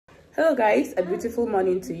Hello guys, a beautiful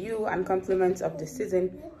morning to you and compliments of the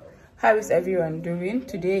season. How is everyone doing?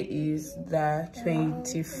 Today is the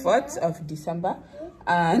 24th of December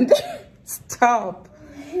and stop.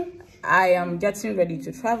 I am getting ready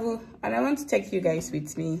to travel and I want to take you guys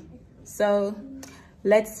with me. So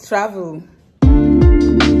let's travel.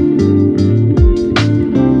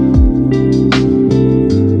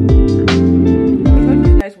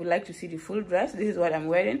 Would like to see the full dress. This is what I'm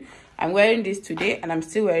wearing. I'm wearing this today and I'm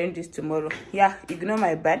still wearing this tomorrow. Yeah, ignore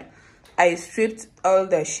my bed. I stripped all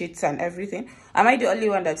the sheets and everything. Am I the only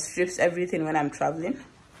one that strips everything when I'm traveling?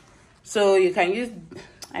 So you can use,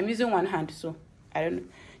 I'm using one hand, so I don't know.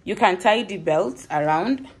 You can tie the belt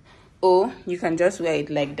around or you can just wear it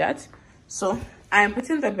like that. So I'm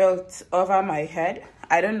putting the belt over my head.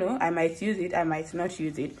 I don't know, I might use it, I might not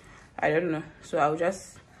use it, I don't know. So I'll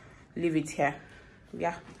just leave it here.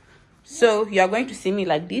 Yeah, so you are going to see me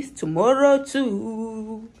like this tomorrow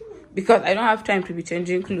too because I don't have time to be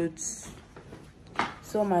changing clothes.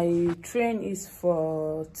 So my train is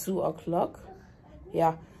for 2 o'clock.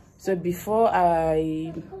 Yeah, so before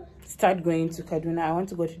I start going to Kaduna, I want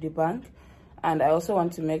to go to the bank and I also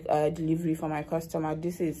want to make a delivery for my customer.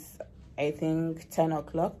 This is, I think, 10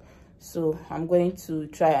 o'clock, so I'm going to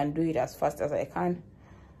try and do it as fast as I can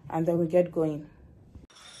and then we get going.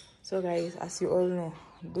 So guys, as you all know,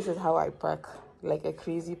 this is how I pack, like a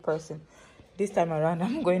crazy person. This time around,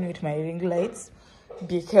 I'm going with my ring lights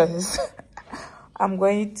because I'm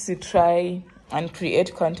going to try and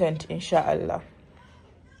create content, inshallah.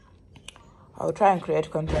 I'll try and create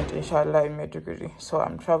content, inshallah, in Maiduguri. So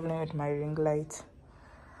I'm traveling with my ring light.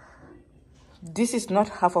 This is not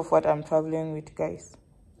half of what I'm traveling with, guys.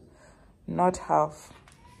 Not half.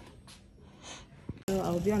 So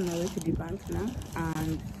I'll be on my way to the bank now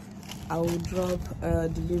and I will drop a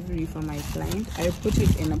delivery for my client. I put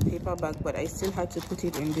it in a paper bag, but I still had to put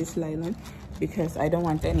it in this nylon because I don't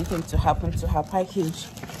want anything to happen to her package.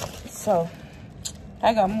 So,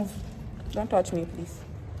 Tiger, move. Don't touch me, please.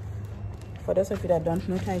 For those of you that don't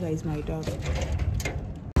know, Tiger is my dog. So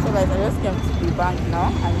guys, I just came to the bank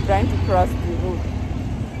now. I'm trying to cross the road.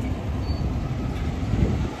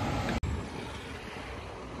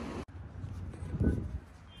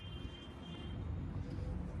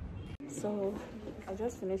 So I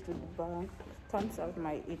just finished with the bank. Turns out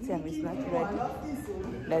my ATM is not ready,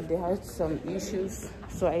 that they had some issues,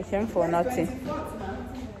 so I came for nothing.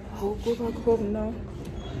 We'll go back home now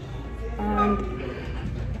and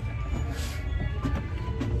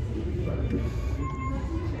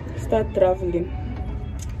start traveling.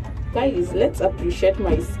 Guys, let's appreciate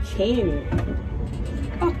my skin.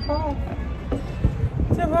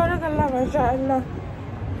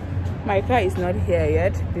 My car is not here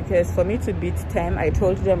yet because for me to beat time, I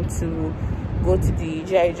told them to go to the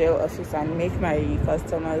GIJ office and make my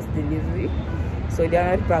customers delivery. So they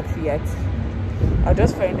are not back yet. I'll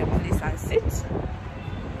just find a place and sit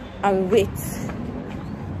and wait.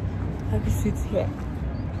 Let me sit here.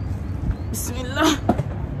 Bismillah.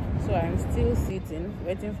 So I'm still sitting,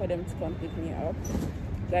 waiting for them to come pick me up.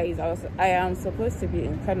 Guys, I am supposed to be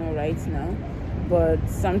in Kano right now, but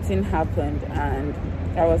something happened and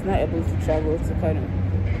I was not able to travel to Kaduna.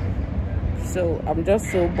 So I'm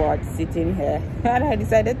just so bored sitting here and I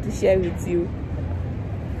decided to share with you.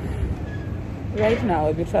 Right now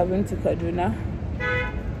I'll be traveling to Kaduna,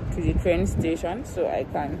 to the train station, so I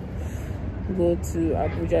can go to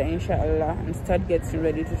Abuja, inshallah, and start getting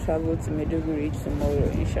ready to travel to Maiduguri tomorrow,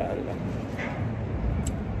 inshallah.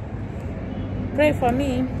 Pray for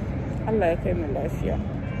me. Allah keep me life here.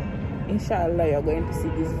 Inshallah, you're going to see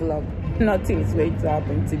this vlog. Nothing is going to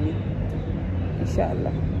happen to me,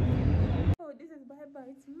 inshallah. Oh, this is bye-bye,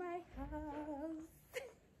 it's my house.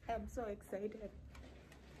 I'm so excited.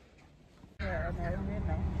 Yeah, I'm here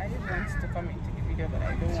now. I didn't want to come into the video, but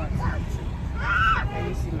I don't want to. Let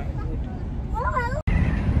me see my road.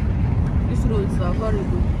 These roads are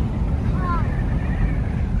horrible.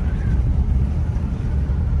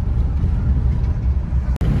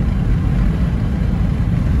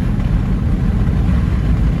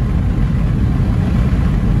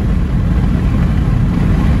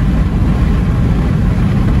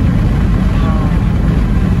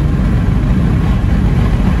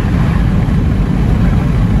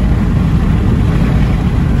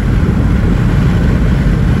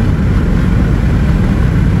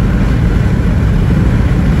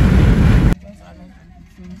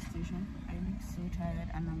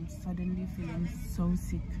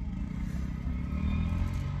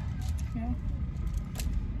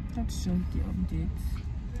 Let's show the updates.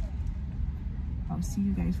 I'll see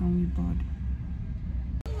you guys when we board.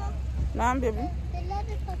 Now, baby. The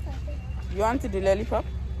lollipop. You want the lollipop?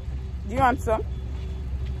 Do you want some?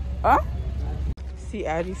 Huh? See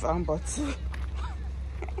Arif and Batu.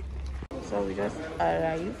 So we just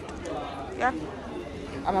arrived. Yeah.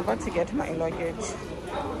 I'm about to get my luggage.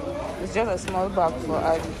 It's just a small bag for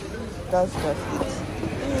Arif. That's just it.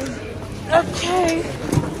 Okay.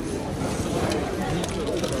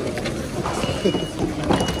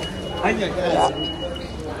 Yeah.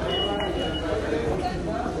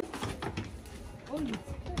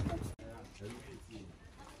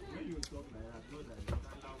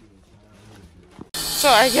 So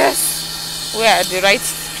I guess we're at the right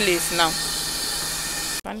place now.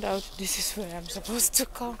 Found out this is where I'm supposed to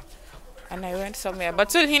come, and I went somewhere. But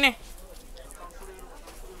still, Hine.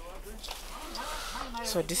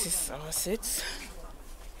 So this is our seat.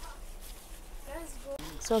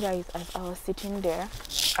 So guys, as I was sitting there,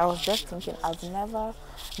 I was just thinking I've never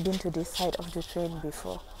been to this side of the train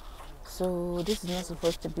before. So this is not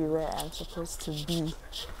supposed to be where I'm supposed to be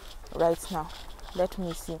right now. Let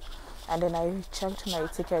me see. And then I checked my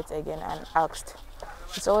ticket again and asked.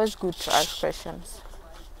 It's always good to ask questions.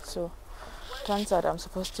 So turns out I'm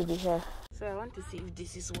supposed to be here. So I want to see if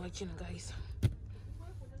this is working, guys.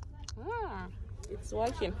 It's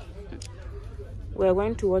working. We're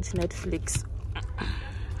going to watch Netflix.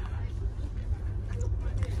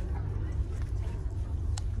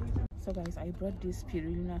 So guys, I brought this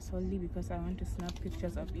spirulina solely because I want to snap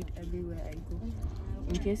pictures of it everywhere I go.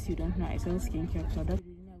 In case you don't know, I sell skincare products.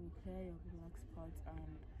 Spirulina will clear your black spots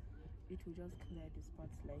and it will just clear the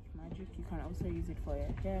spots like magic. You can also use it for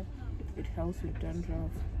your hair. It helps with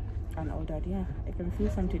dandruff and all that. Yeah, I can feel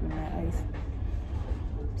something in my eyes.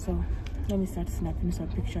 So let me start snapping some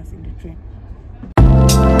pictures in the train.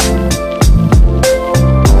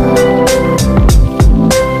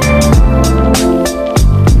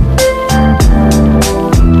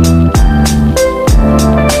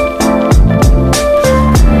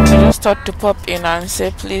 Thought to pop in and say,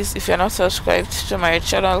 please, if you're not subscribed to my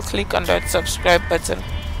channel, click on that subscribe button,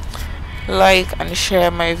 like and share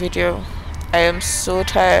my video. I am so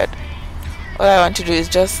tired. All I want to do is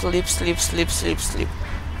just sleep.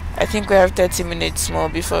 I think we have 30 minutes more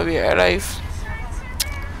before we arrive,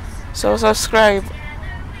 so subscribe.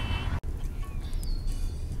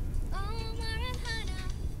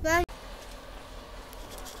 Let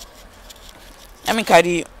me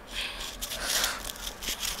carry you.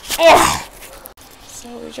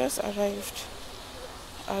 So we just arrived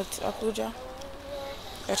at Abuja.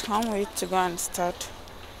 I can't wait to go and start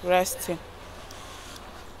resting.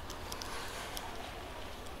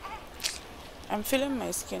 I'm feeling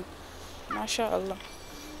my skin, mashallah.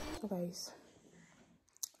 So guys,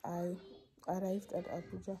 I arrived at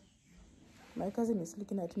Abuja. My cousin is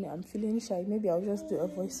looking at me. I'm feeling shy. Maybe I'll just do a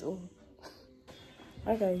voiceover.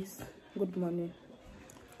 Hi guys, good morning.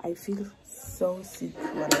 I feel so sick,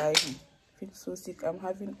 wallahi. I feel so sick. I'm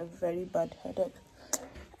having a very bad headache.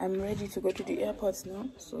 I'm ready to go to the airport now,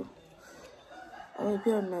 so I will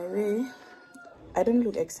be on my way. I don't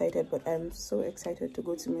look excited, but I'm so excited to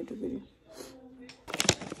go to Maiduguri.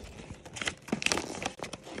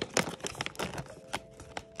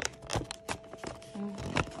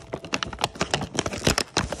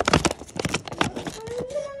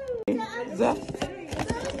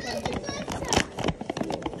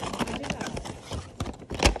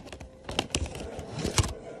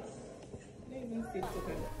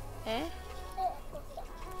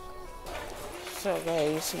 So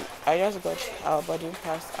guys, I just got our boarding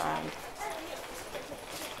pass and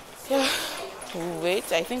yeah, we'll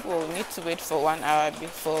wait. I think we'll need to wait for 1 hour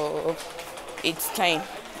before it's time.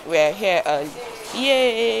 We're here early.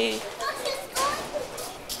 Yay!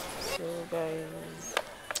 So guys,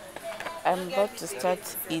 I'm about to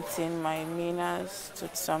start eating my minas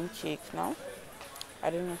with some cake now. I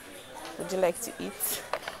don't know. Would you like to eat?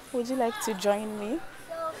 Would you like to join me?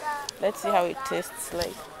 Let's see how it tastes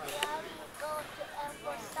like.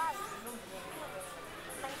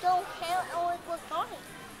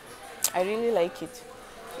 I really like it.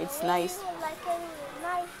 It's nice.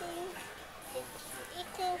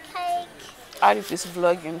 Eating cake. Arif is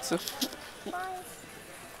vlogging too.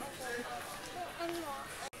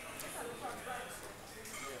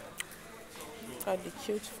 Got the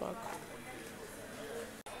cute fuck.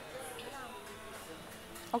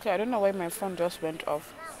 Okay, I don't know why my phone just went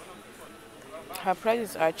off. Her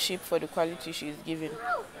prices are cheap for the quality she's giving.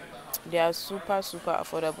 They are super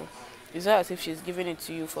affordable. It's not as if she's giving it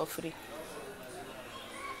to you for free.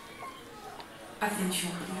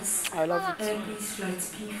 Attention please. I love it. Airways flight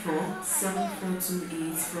P4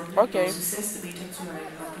 7428 from Okay. Lagos is estimated to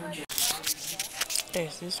arrive at Abuja.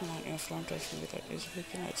 There's this man in front of me that is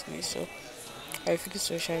looking at me, so I feel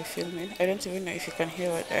so shy filming. I don't even know if you can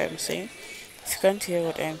hear what I am saying. If you can't hear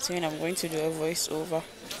what I am saying, I'm going to do a voiceover.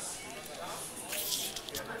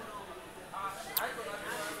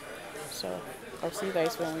 So I'll see you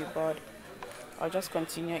guys when we board. I'll just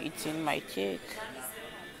continue eating my cake,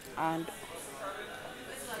 and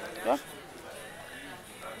yeah,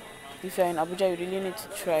 if you're in Abuja, you really need to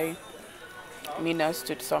try Mina's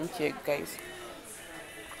to some cake, guys.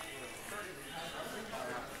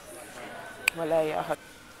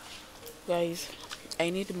 Guys, I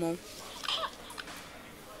need more.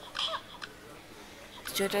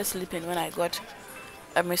 Just sleeping when I got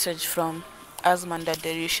a message from Asman that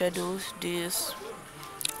they rescheduled this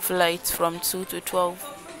flight from 2 to 12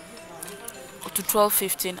 to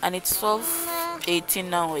 12:15, and it's 12:18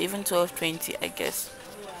 now, even 12:20, I guess.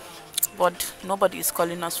 But nobody is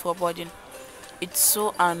calling us for boarding. It's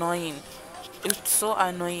so annoying. It's so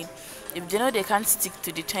annoying. If they know they can't stick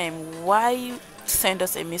to the time, why send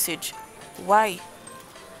us a message? Why?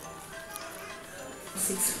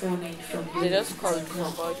 649 from They just called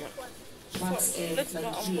for boarding. Once again, Let's go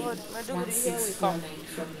on board. Maiduguri, here we 1649 come.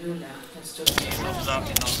 from Yola has just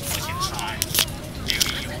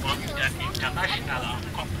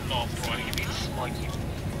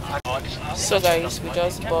So guys, we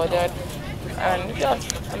just boarded, and yeah,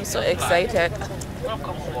 I'm so excited.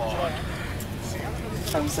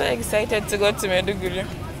 I'm so excited to go to Maiduguri.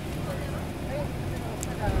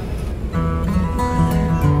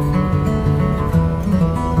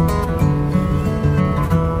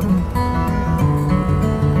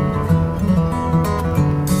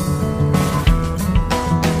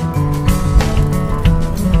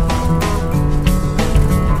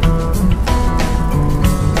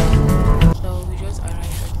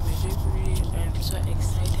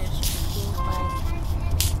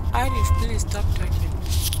 Please stop talking.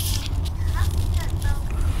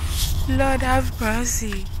 Lord have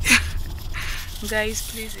mercy. Guys,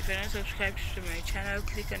 please, if you're not subscribed to my channel,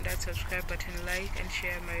 click on that subscribe button, like and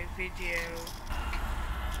share my video.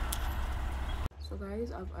 So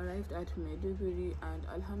guys, I've arrived at Maiduguri, and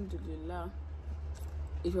alhamdulillah,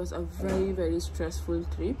 it was a very stressful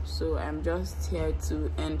trip. So I'm just here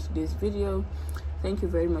to end this video. Thank you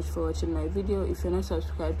very much for watching my video. If you're not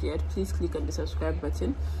subscribed yet, please click on the subscribe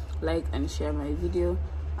button, like and share my video.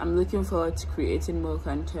 I'm looking forward to creating more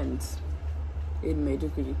content in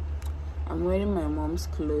Maiduguri. I'm wearing my mom's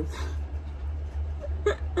clothes.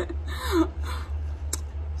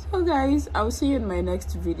 So guys, I'll see you in my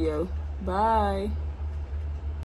next video. Bye.